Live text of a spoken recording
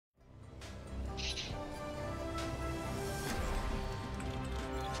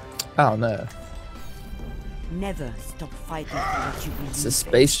Oh no. Never stop fighting for what you believe. It's a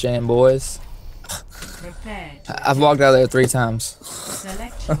Space Jam, boys. Prepare to I've walked out of there 3 times.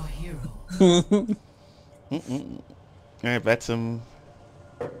 select your hero. Alright, back to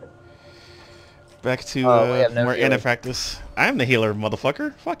Oh, we have no more healer. Ana practice. I'm the healer,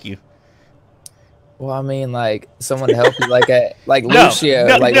 motherfucker. Fuck you. Well, I mean, like someone to help you, like No, Lucio,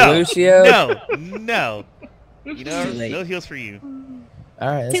 no, like no, Lucio. No. You know, Too late. no heals for you. All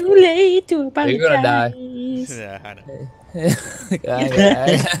right, that's Too cool. late to apologize. You're gonna die. Yeah, I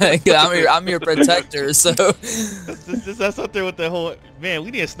know. I'm your protector, so That's up there with the whole man. We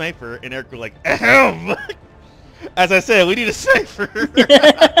need a sniper, and Eric was like, "Ahem." As I said, we need a sniper. Never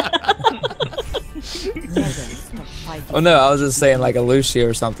stop fighting. oh no, I was just saying like a Lucio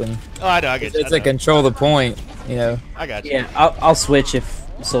or something. Oh, I know. I get you. It's to control the point, you know. I got you. Yeah, I'll switch if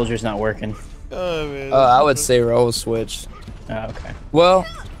soldier's not working. Oh man. I would say role switch. Oh, okay. Well,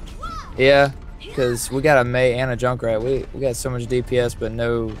 yeah, because we got a May and a Junkrat. We got so much DPS, but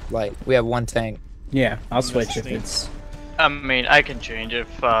no, like, we have 1 tank. Yeah, I'll switch if it's. I mean, I can change if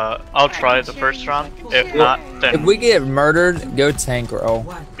I'll try the first round. If not, then If we get murdered, go tank role.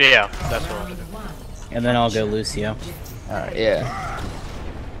 yeah, that's what I'll do. And then I'll go Lucio. Alright, yeah.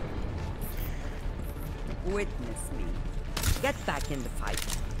 Witness me. Get back in the fight.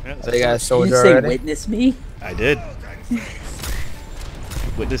 Yeah, So you got a Did soldier you say already? witness me? I did.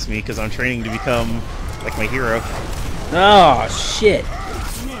 Witness me, because I'm training to become like my hero. Oh shit!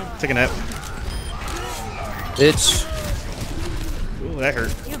 Take a nap. Bitch. Ooh, that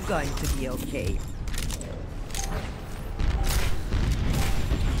hurt. You're going to be okay.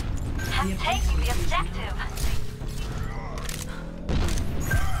 Taking the objective.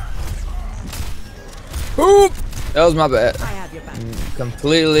 Oop! That was my bad. I have your back.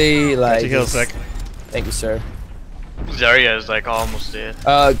 Completely, Got like... your heal sec. Thank you, sir. Zarya is like almost dead.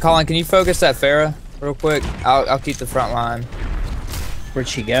 Colin, can you focus that Pharah real quick? I'll keep the front line. Where'd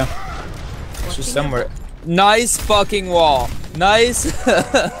she go? She's somewhere. Nice fucking wall. Nice.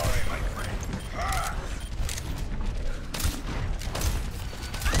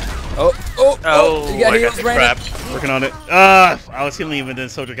 Oh, you got I heals, got Brandon? crap. Working on it. I was healing him, and then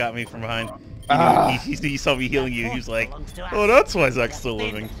soldier got me from behind. He saw me healing you. He was like, "Oh, that's why Zach's still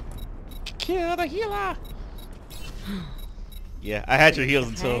living." Kill the healer. Yeah, I had your heals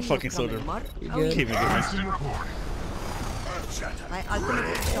until fucking soldier good? came and gave me My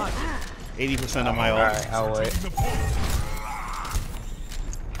ultimate is shot. 80% on my ult. Alright, I'll wait.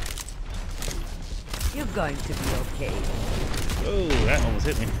 You're going to be okay. Oh, that almost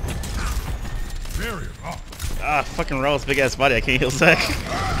hit me. Ah, fucking Raul's big ass body. I can't heal Zach.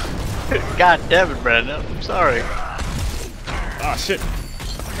 God damn it, Brandon. I'm sorry. Ah, shit.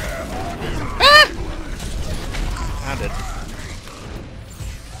 Ah! I'm dead.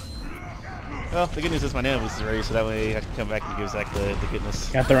 Well, the good news is my nano boost is ready, so that way I can come back and give Zach the goodness.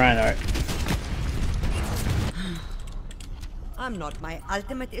 Got the Reinhardt. I'm not. My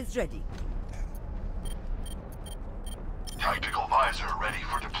ultimate is ready. Tactical visor ready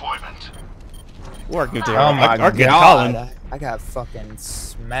for deployment. Or give to Oh my Colin. god. I got fucking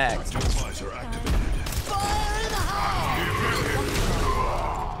smacked. Visor activated.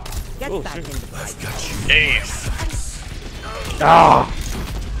 Get Oh, back shit. in the fight. I got you. Damn. Ah!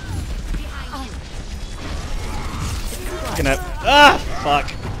 Fucking up. Ah, fuck.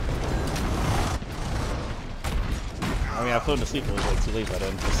 I mean, I put him to sleep. It was like too late by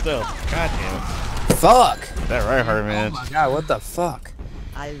then, but still. God damn it. Fuck. That Reinhardt, man. Oh my god, what the fuck?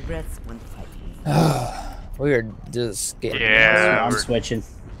 I'll rest when fighting. We are just getting... Yeah. I'm switching.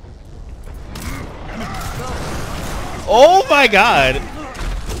 Oh my god!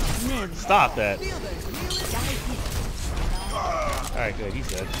 Stop that. Alright, good. He's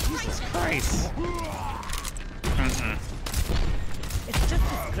dead. Jesus Christ. It's just a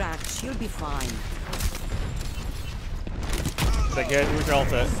scratch. You'll be fine. Is that good? Where's your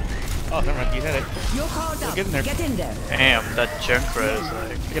ult at? Oh, never mind. You hit it. You're powered up. Get in there. Get in there. Damn, that Junkrat is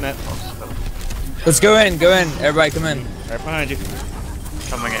like Taking it. Let's go in, go in. Everybody come in. Right behind you.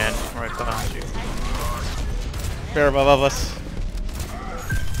 coming in right behind you. Fair above us.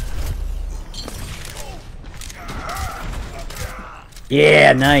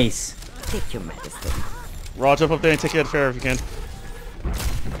 Yeah, nice. Take your medicine. Raw, jump up there and take out fair if you can.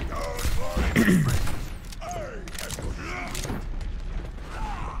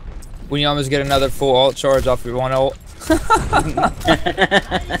 When you almost get another full ult charge off your one ult. Go.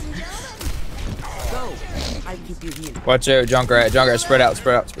 I'll keep you healed. Watch out, Junkrat. Junkrat, spread out,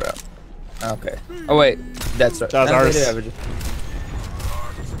 spread out, spread out. Okay. Oh wait, that's That was ours.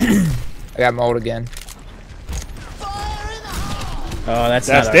 I got my ult again. Oh, that's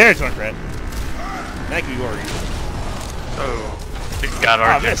their Junkrat. That could be worried. Oh, we got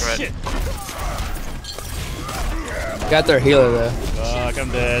our man, shit. Got their healer though. Fuck,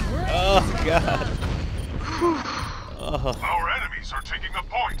 I'm dead. Oh god. Oh. Our enemies are taking a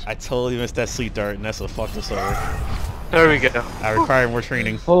point. I totally missed that sleep dart, and that's what fucked us over. There we go. I require more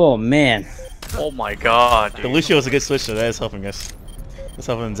training. Oh man. Oh my god. The Lucio is a good switch, so that is helping us. It's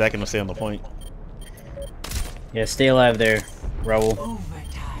helping Zach and us stay on the point. Yeah, stay alive there, Raul.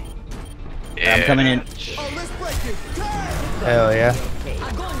 Overtime. Yeah. I'm coming in. Hell yeah.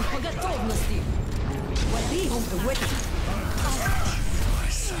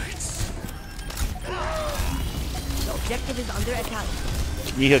 The objective is under attack.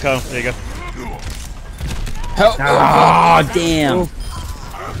 He'll come. There you go. Help! Oh, damn.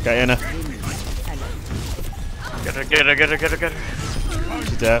 Got Anna. Get her.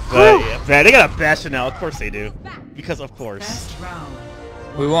 She's dead. But, yeah, man, they got a Bastion now. Of course they do. Because of course. First round.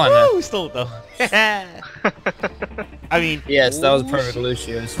 We won. Woo, we stole it though. I mean, Yes, that was a perfect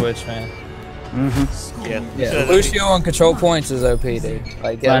Lucio switch, man. yeah. Yeah, Lucio on control points is OP, dude.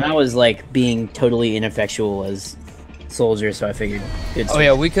 Like, Well, and I was like being totally ineffectual as soldier, so I figured. oh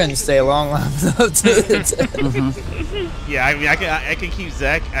yeah, we couldn't stay long enough too. Yeah, I mean, I can keep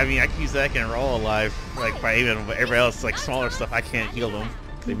Zach. I mean, I can keep Zach and Raw alive, like by aiming them, but everybody else, like smaller stuff, I can't heal them.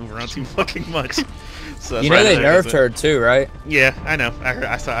 They move around too fucking much. So that's You why know I they decided nerfed her too, right? Yeah, I know. I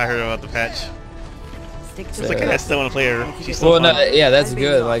heard about the patch. Stick It's to like I still want to play her. She's still Well, fun. no, yeah, that's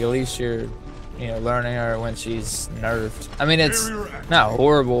good. Like at least you're, learning her when she's nerfed. I mean, it's not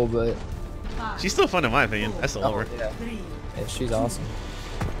horrible, but She's still fun in my opinion. That's all over. yeah, she's awesome.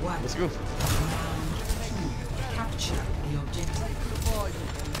 Let's go. Capture the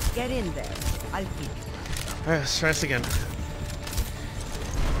objective. Get in there. I'll keep. Alright, let's try this again.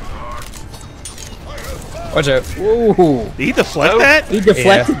 Watch out. Ooh. Did he deflect that? He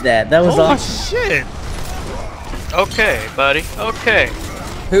deflected that. That was Oh awesome. shit! Okay, buddy. Okay.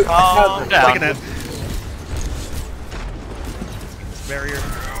 Who? Calm Taking down. that. Barrier.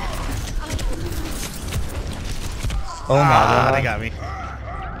 Oh my god. They got me.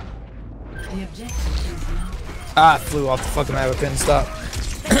 The objective is now I flew off the fucking map. I couldn't stop.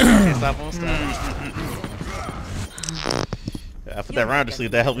 Can't stop, won't stop. Yeah, I put that round to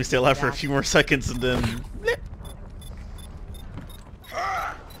sleep. That helped me stay alive for a few more seconds, and then.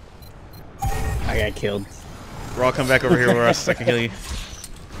 I got killed. Raw, come back over here where I can heal you.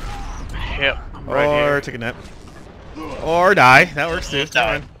 Yep. Right Or here. take a nap. Or die. That works too.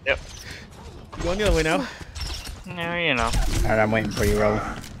 Die. Fine. Yep. You going the other way now? Yeah, you know. Alright, I'm waiting for you, Raul.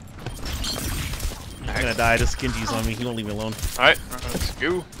 I'm gonna die. This Genji's on me. He won't leave me alone. Alright, let's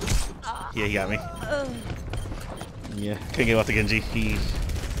go. Yeah, he got me. Yeah, couldn't get off the Genji.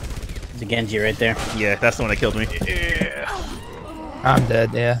 There's a Genji right there. Yeah, that's the one that killed me. Yeah. I'm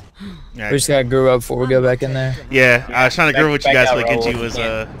dead. Yeah. Alright. We just gotta grow up before we go back in there. Yeah, I was trying to grow with you back guys, out, but Raul, Genji if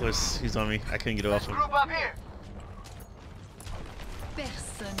you was he's on me. I couldn't get it off him. Group up here.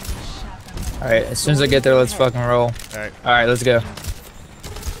 All right. As soon as I get there, let's fucking roll. All right. All right, let's go.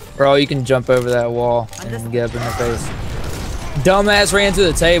 Bro, you can jump over that wall and get up in their face. Dumbass ran to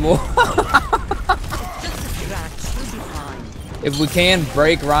the table. If we can,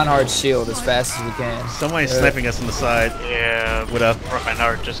 break Reinhardt's shield as fast as we can. Somebody's sniping us on the side. Yeah. Widow.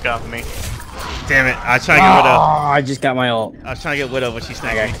 Reinhardt just got me. Damn it! I was trying to get Widow. Oh, I just got my ult. I was trying to get Widow, but she I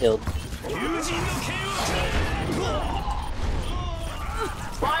sniped got me. killed.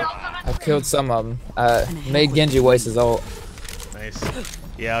 I've killed some of them. Made Genji waste his ult. Nice.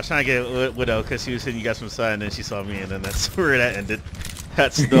 Yeah, I was trying to get Widow because she was hitting you guys from the side, and then she saw me, and then that's where that ended.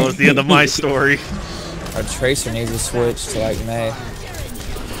 That was the end of my story. Our Tracer needs to switch to like May.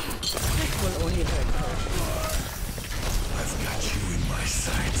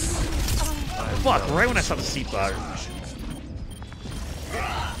 Fuck! Right when I saw the seat bar.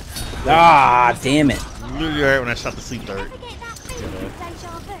 Ah, damn it. Literally right when I shot the sleep dart.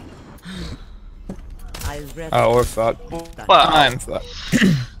 I'll rest. Oh, we're fucked. Wow. I'm fucked.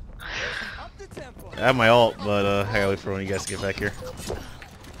 I have my ult, but I gotta wait for one of you guys to get back here.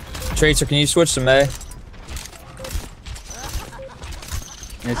 Tracer, can you switch to May?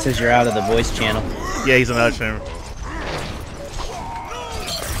 It says you're out of the voice channel. Yeah, he's another channel.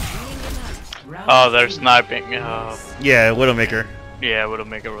 Oh, they're sniping. Yeah, Widowmaker. Yeah,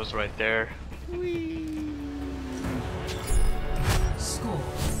 Widowmaker was right there. Score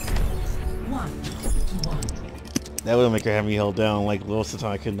 1-1. That Widowmaker had me held down. Like most of the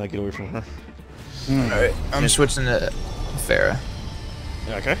time, I could not get away from her. Alright, I'm switching to Farah.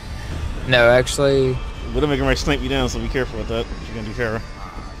 Yeah, okay. No, actually, Widowmaker might snipe you down, so be careful with that. If you're gonna do Farah.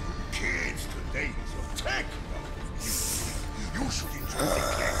 Kids, today's attack. You should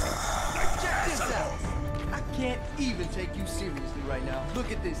Check this out. I can't even take you seriously right now.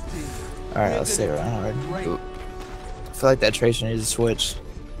 Look at this team. Alright, let's stay around. Ooh. I feel like that Tracer needs to switch.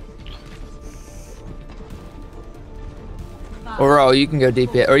 Overall, you can go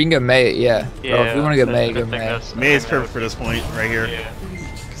DPS, or you can go May, yeah. Bro, if you want to go May, go May. May is perfect for this point, right here. Yeah.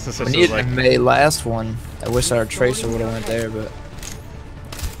 We needed a May last one. I wish our Tracer would have went there, but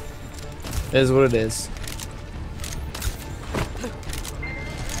it is what it is.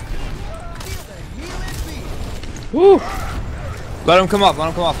 Woo! Let him come up, let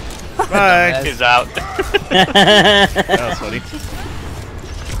him come up. Bye! He's out. That was funny.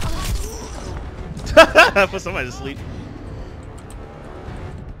 Put somebody to sleep.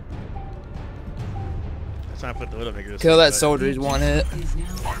 I'm trying to put the Widowmaker to sleep. Kill that soldier, he's one hit.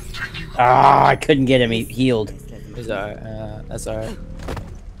 Ah, I couldn't get him. He healed. He's alright, that's alright.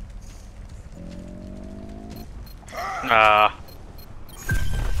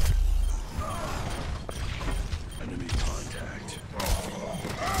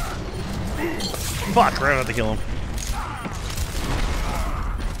 Fuck, we're about to kill him.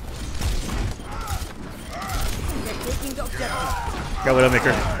 Got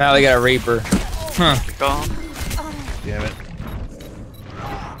Widowmaker. Now they got a Reaper. Huh. Damn it.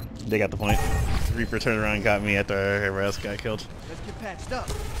 They got the point. Reaper turned around and got me after everybody else got killed. Let's get patched up.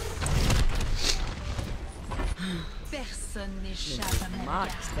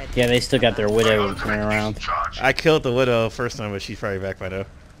 Yeah, they still got their Widow running around. I killed the Widow first time, but she's probably back by now.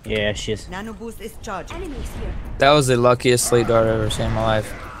 Yeah, she's. Nano boost is charged. Enemies here. That was the luckiest sleep dart I've ever seen in my life.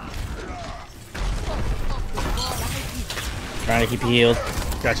 Trying to keep you healed.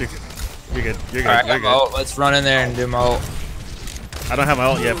 Got you. You're good. You're good. Alright, You're I'm good. ult. Let's run in there and do my ult. I don't have my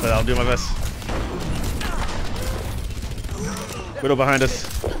ult yet, but I'll do my best. Widow behind us.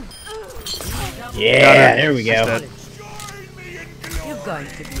 Yeah, there we go. You're going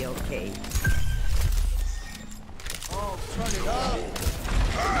to be okay.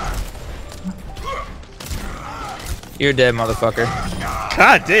 You're dead, motherfucker.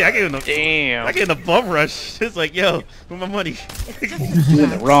 God damn, I gave him the Damn. I gave him the bum rush. It's like, yo, where's my money? You're in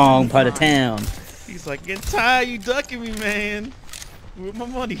the wrong part of town. He's like, getting tired, you ducking me, man. Where's my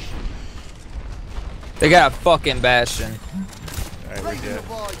money? They got a fucking Bastion. Alright, we're good.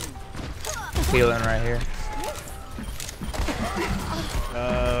 Healing right here.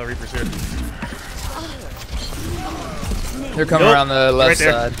 Reaper's here. They're coming Nope. around the left Right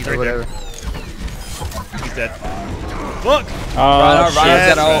there. side, He's or right whatever. He's dead. Look! Reinhardt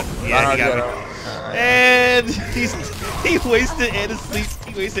shit. got ult. Yeah, Reinhardt he got got me. ult. And he wasted and his sleep.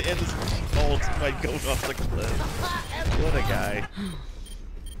 He wasted and his ult by going off the cliff. What a guy.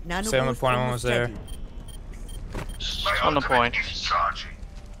 Nano Stay on the boost point, I'm almost almost there. ready. On the point. Charging.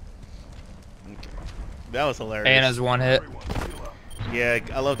 That was hilarious. Anna's one hit. Yeah,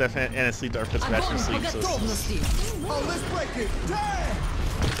 I love that Anna's sleep dart puts Bastion to sleep. So Oh, let's break it. Damn!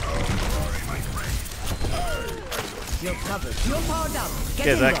 You're covered. You're powered up. Get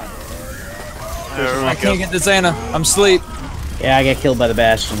yeah, in Zach. there. There we I go. can't get this Anna. I'm asleep. Yeah, I got killed by the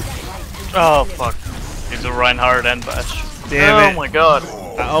Bastion. Oh fuck. He's a Reinhardt and Bash. Damn Oh it. my god.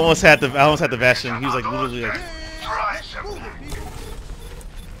 I almost had the Bastion. He was like literally like.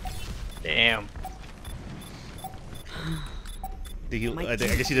 Damn. Did he, I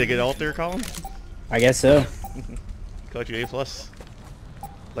guess he did get ult there, Colin. I guess so. Got you A+.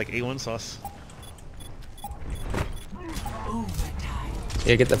 Like A1 sauce.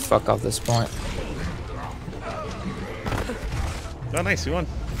 Yeah, get the fuck off this point. Oh, nice, we won.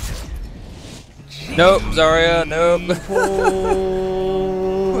 Nope, Zarya, nope.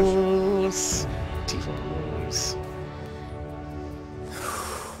 T-Force. T-Force.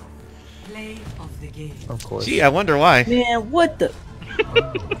 Play of the game. Of course. Gee, I wonder why. Man, what the?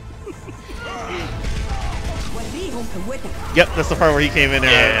 Yep, that's the part where he came in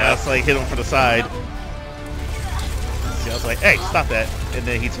there. Yeah. I was like, hit him from the side. See, I was like, hey, stop that. And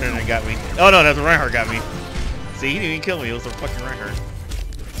then he turned and got me. Oh no, that's Reinhardt got me. See, he didn't even kill me. It was the fucking Reinhardt.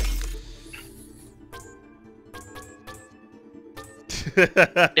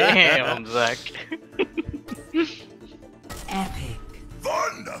 Damn, Zach. Epic.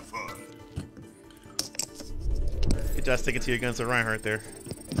 Wonderful. Good job sticking to your guns with Reinhardt there.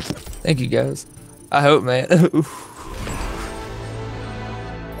 Thank you guys. I hope, man. We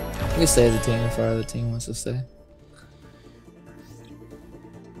can stay as a team if our other team wants to stay.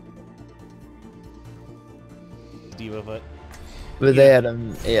 Diva, but They had a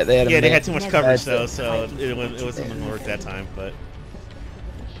they had too much coverage Never. though, so it wasn't work that time. But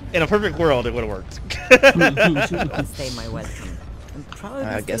in a perfect world, it would have worked. You can stay my welcome. I'm probably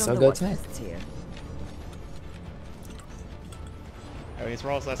I guess still I'll on the go watch tank. list here. I mean, it's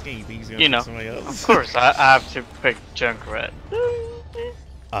Raw's last game. You think he's gonna You pick know, somebody else? of course, I have to pick Junkrat.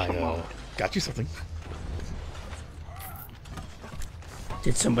 I got you something.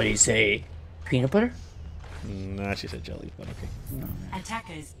 Did somebody say peanut butter? Nah, she said jelly, but okay.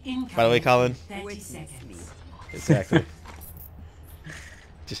 Attackers incoming. By the way, Colin. 30 seconds. Exactly.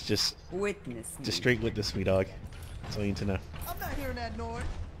 just Witness me. straight witness me, dog. That's all you need to know. I'm not hearing that noise.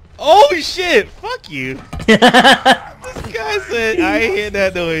 Oh shit! Fuck you! This guy said I ain't hear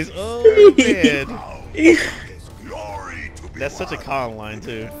that noise. Oh man. That's such a Colin line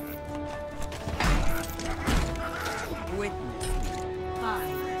too. Witness 5,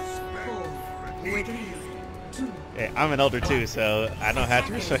 4, 3, 2. Hey, I'm an elder too, so I don't have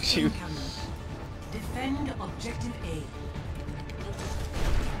to respect you. Defend objective A.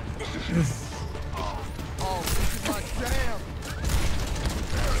 Oh, this is my jam.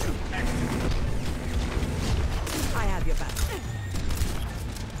 I have your back.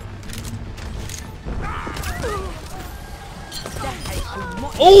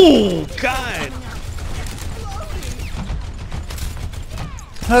 Oh god!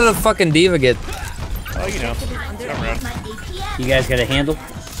 How did the fucking diva get? Oh, you know. Come around. You guys got a handle?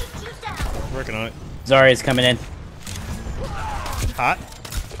 Working on it. Zarya's coming in. Hot?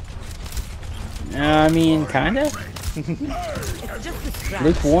 I mean, kinda. It's just a scratch.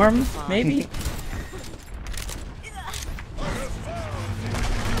 Lukewarm, maybe.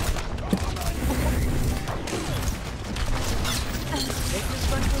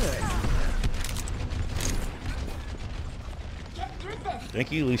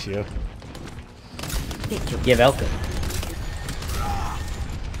 Thank you, Lucio. Give Elka.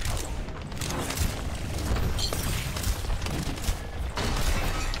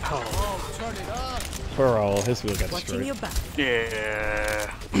 For all, his wheel got Watching destroyed. your back.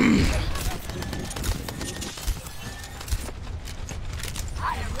 Yeah.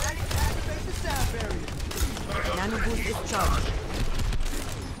 Activate the sound barrier. Nano boost is charged.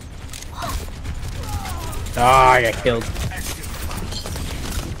 Ah, I got killed.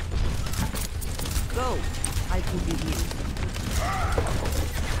 Go. I could be here.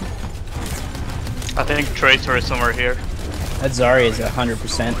 I think Tracer is somewhere here. That Zarya is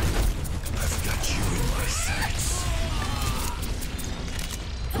 100%.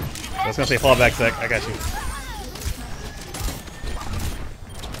 I was gonna say fall back, Zach. I got you.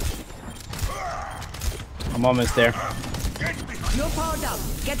 I'm almost there. You're powered up.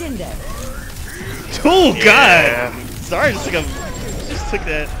 Get in there. Oh god! Yeah. Sorry, just took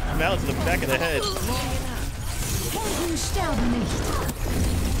that mallet to the back of the head.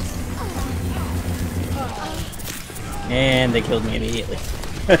 And they killed me immediately.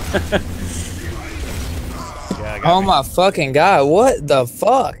 Yeah, I got Oh me. my fucking god! What the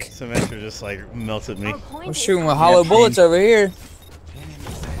fuck? Symmetra just like melted me. I'm shooting with hollow bullets over here.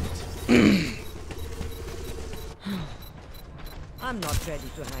 I'm not ready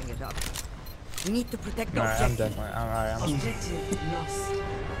to hang it up. We need to protect the Alright, I'm objective. definitely. Alright, I'm. Objective lost.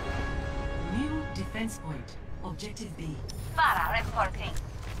 New defense point. Objective B. Para reporting.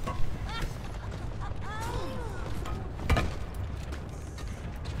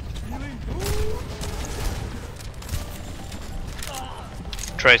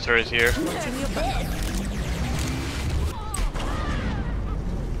 Tracer is here. Watching your back.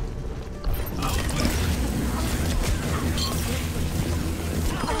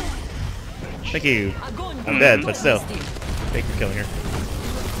 Thank you. I'm dead, but still. Thank you for killing her.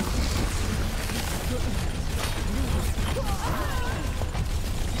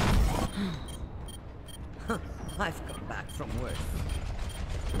 I've come back from work.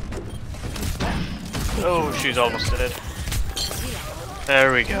 Oh, she's almost dead.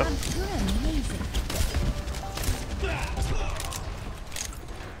 There we go.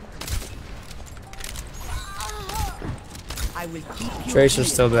 I will keep you.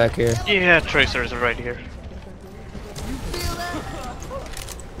 Tracer's still back here. Yeah, Tracer is right here.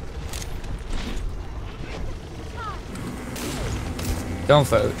 Don't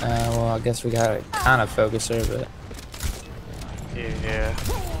vote. Well, I guess we gotta kind of focus her, but Yeah.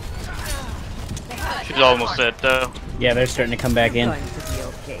 She's almost dead though. Yeah, they're starting to come back in. Going to be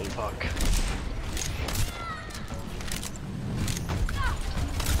okay. Fuck.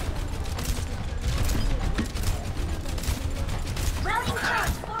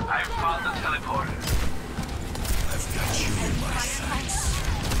 I found the teleporter.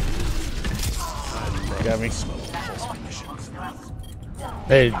 Got me.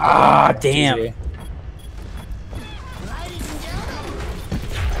 they. Ah, damn. GG.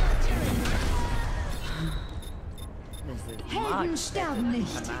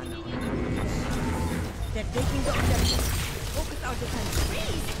 They're taking the objective. Focus our defense.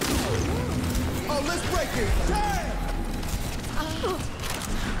 Oh, let's break it.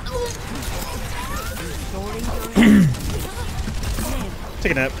 Damn!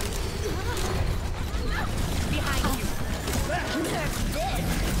 Take a nap.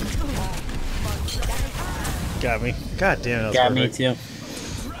 Got me. God damn it. Got me too.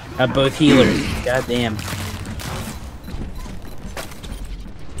 Both healers. God damn.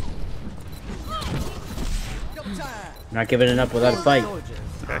 Not giving it up without a fight.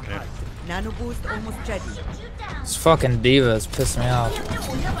 Okay. Nano boost almost ready. This fucking diva is pissing me off.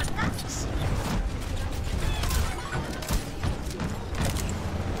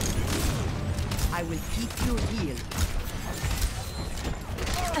 I will keep you healed.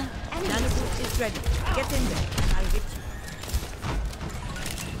 Nano boost is ready. Get in there. I'll get you.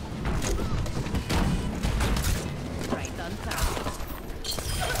 Right on target.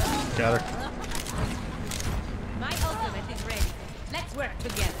 Got her. My ultimate is ready. Let's work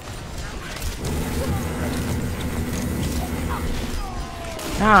together.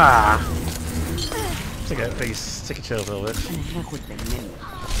 Ah. Take a chill a little bit.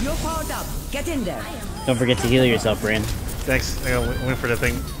 You're powered up. Get in there. Don't forget to heal yourself, Brand. Thanks. I gotta win for the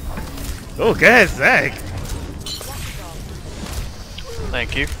thing. Oh, go ahead, Zach.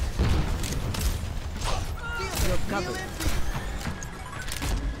 Thank you. You're covered.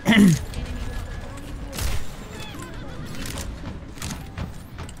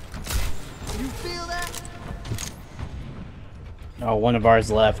 You feel that? Oh, one of ours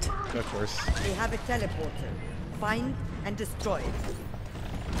left. Of course. They have a teleporter. Find and destroy it.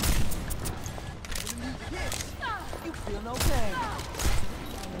 You feel no pain.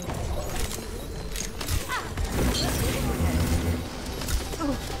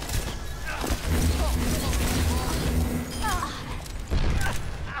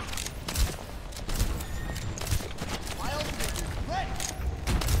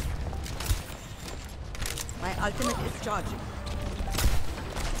 My ultimate is charging.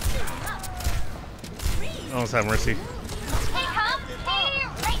 Almost have mercy. Here comes the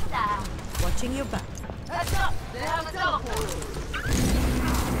racer. Watching your back. Heads up. They have a teleporter.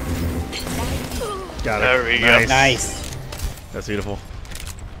 Got it. There we go. Nice. Nice. That's beautiful.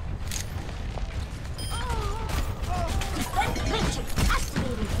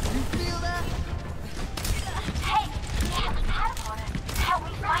 Hey, they have a teleporter. Help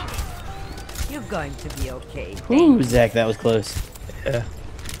me find it. You're going to be okay. Ooh, Zach, that was close. Yeah.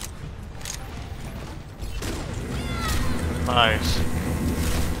 Nice.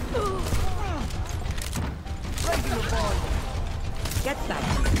 Get back.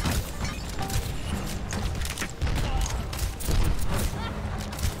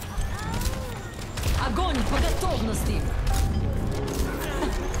 Огонь по готовности.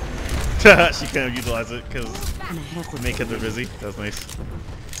 She can't utilize it because make it they're busy. That was nice.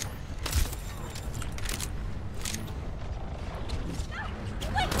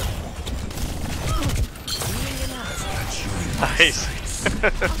 Nice.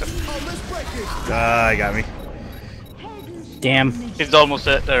 Ah, I got me. Damn. He's almost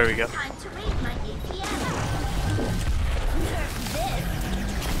at. There we go.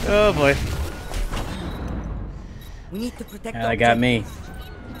 Oh boy. We need to protect That got me.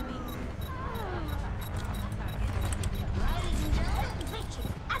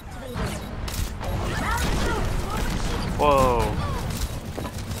 Whoa.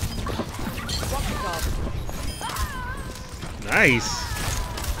 Nice.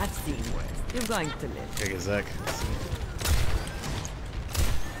 I've seen worse. You're going to live. Here you go, Zach.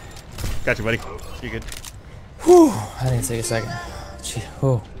 Got you, buddy. You good? Whew. I didn't take a second. Gee,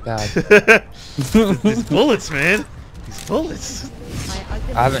 oh, God. These bullets, man. These bullets.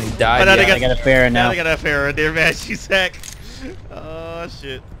 I haven't died now yet. I got a Pharah now. I got a Pharah there, man. She's Zach. Oh,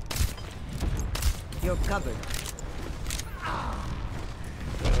 shit. You're covered.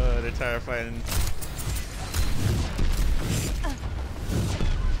 They're terrifying.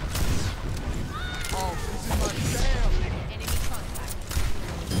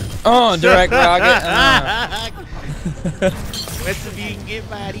 Oh, direct rocket. What's the you can get,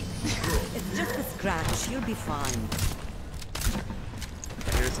 buddy? It's just a scratch. You'll be fine. I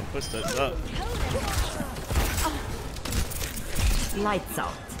hear some footsteps up. Lights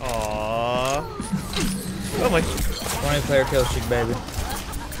out. Aww. Oh my. 20 player kill streak, baby.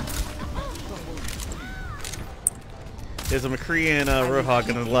 There's a McCree and Roadhog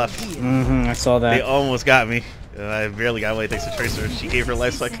on the left. Mm-hmm, I saw They that. almost got me. I barely got away thanks to Tracer. She gave her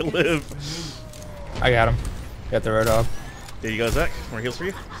life so I could live. I got him. Got the Roadhog. There you go, Zach. More heals for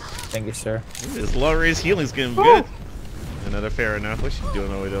you. Thank you, sir. Ooh, this long range healing's getting good. Another Pharah now. What's she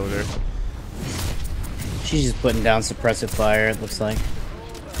doing all the way over there? She's just putting down suppressive fire, it looks like.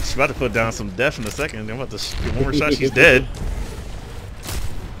 She's about to put down some death in a second. I'm about to get one more shot, she's dead.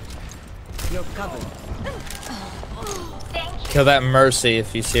 You're covered. Kill that Mercy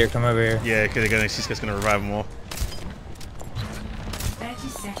if you see her come over here. Yeah, because she's just gonna revive them all. 30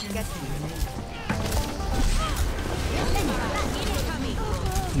 seconds.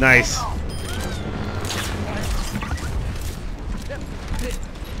 Nice.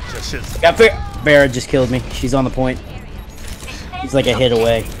 Shit. Got Vera just killed me. She's on the point. He's like a hit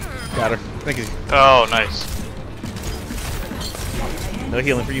away. Got her. Thank you. Oh, nice. No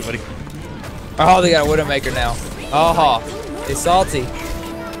healing for you, buddy. Oh, they got a Widowmaker now. Oh, it's salty.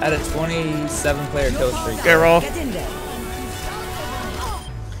 At a 27-player kill streak. Okay, roll. Get in there.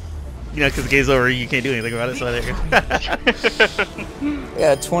 You know, because the game's over, you can't do anything about it, so there you go.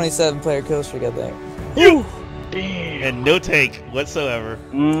 Yeah, 27-player kill streak, I think. Damn. And no tank whatsoever.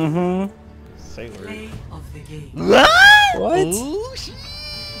 Mm-hmm. Say word. Play of the game. What? Ooh, shit.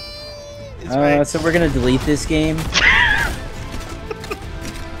 It's right. So we're gonna delete this game.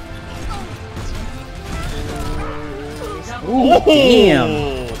 Ooh, damn.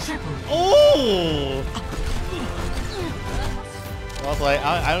 Oh! I was like,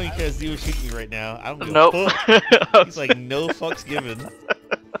 I don't even care if Z was shooting me right now. I don't give Nope. a fuck. He's like, no fucks given.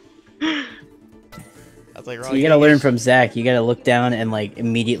 I was like, So you gotta learn from Zach. You gotta look down and like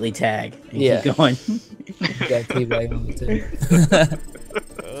immediately tag. And Yeah. Keep going. You got teabag on too.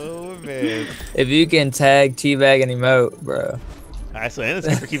 Oh, man. If you can tag, teabag, and emote, bro. Alright, so and it's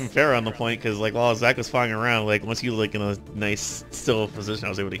good for keeping Farrah on the point, because like while Zach was flying around, like once he was like in a nice still position, I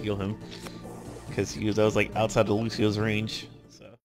was able to heal him. Because that was like outside of Lucio's range.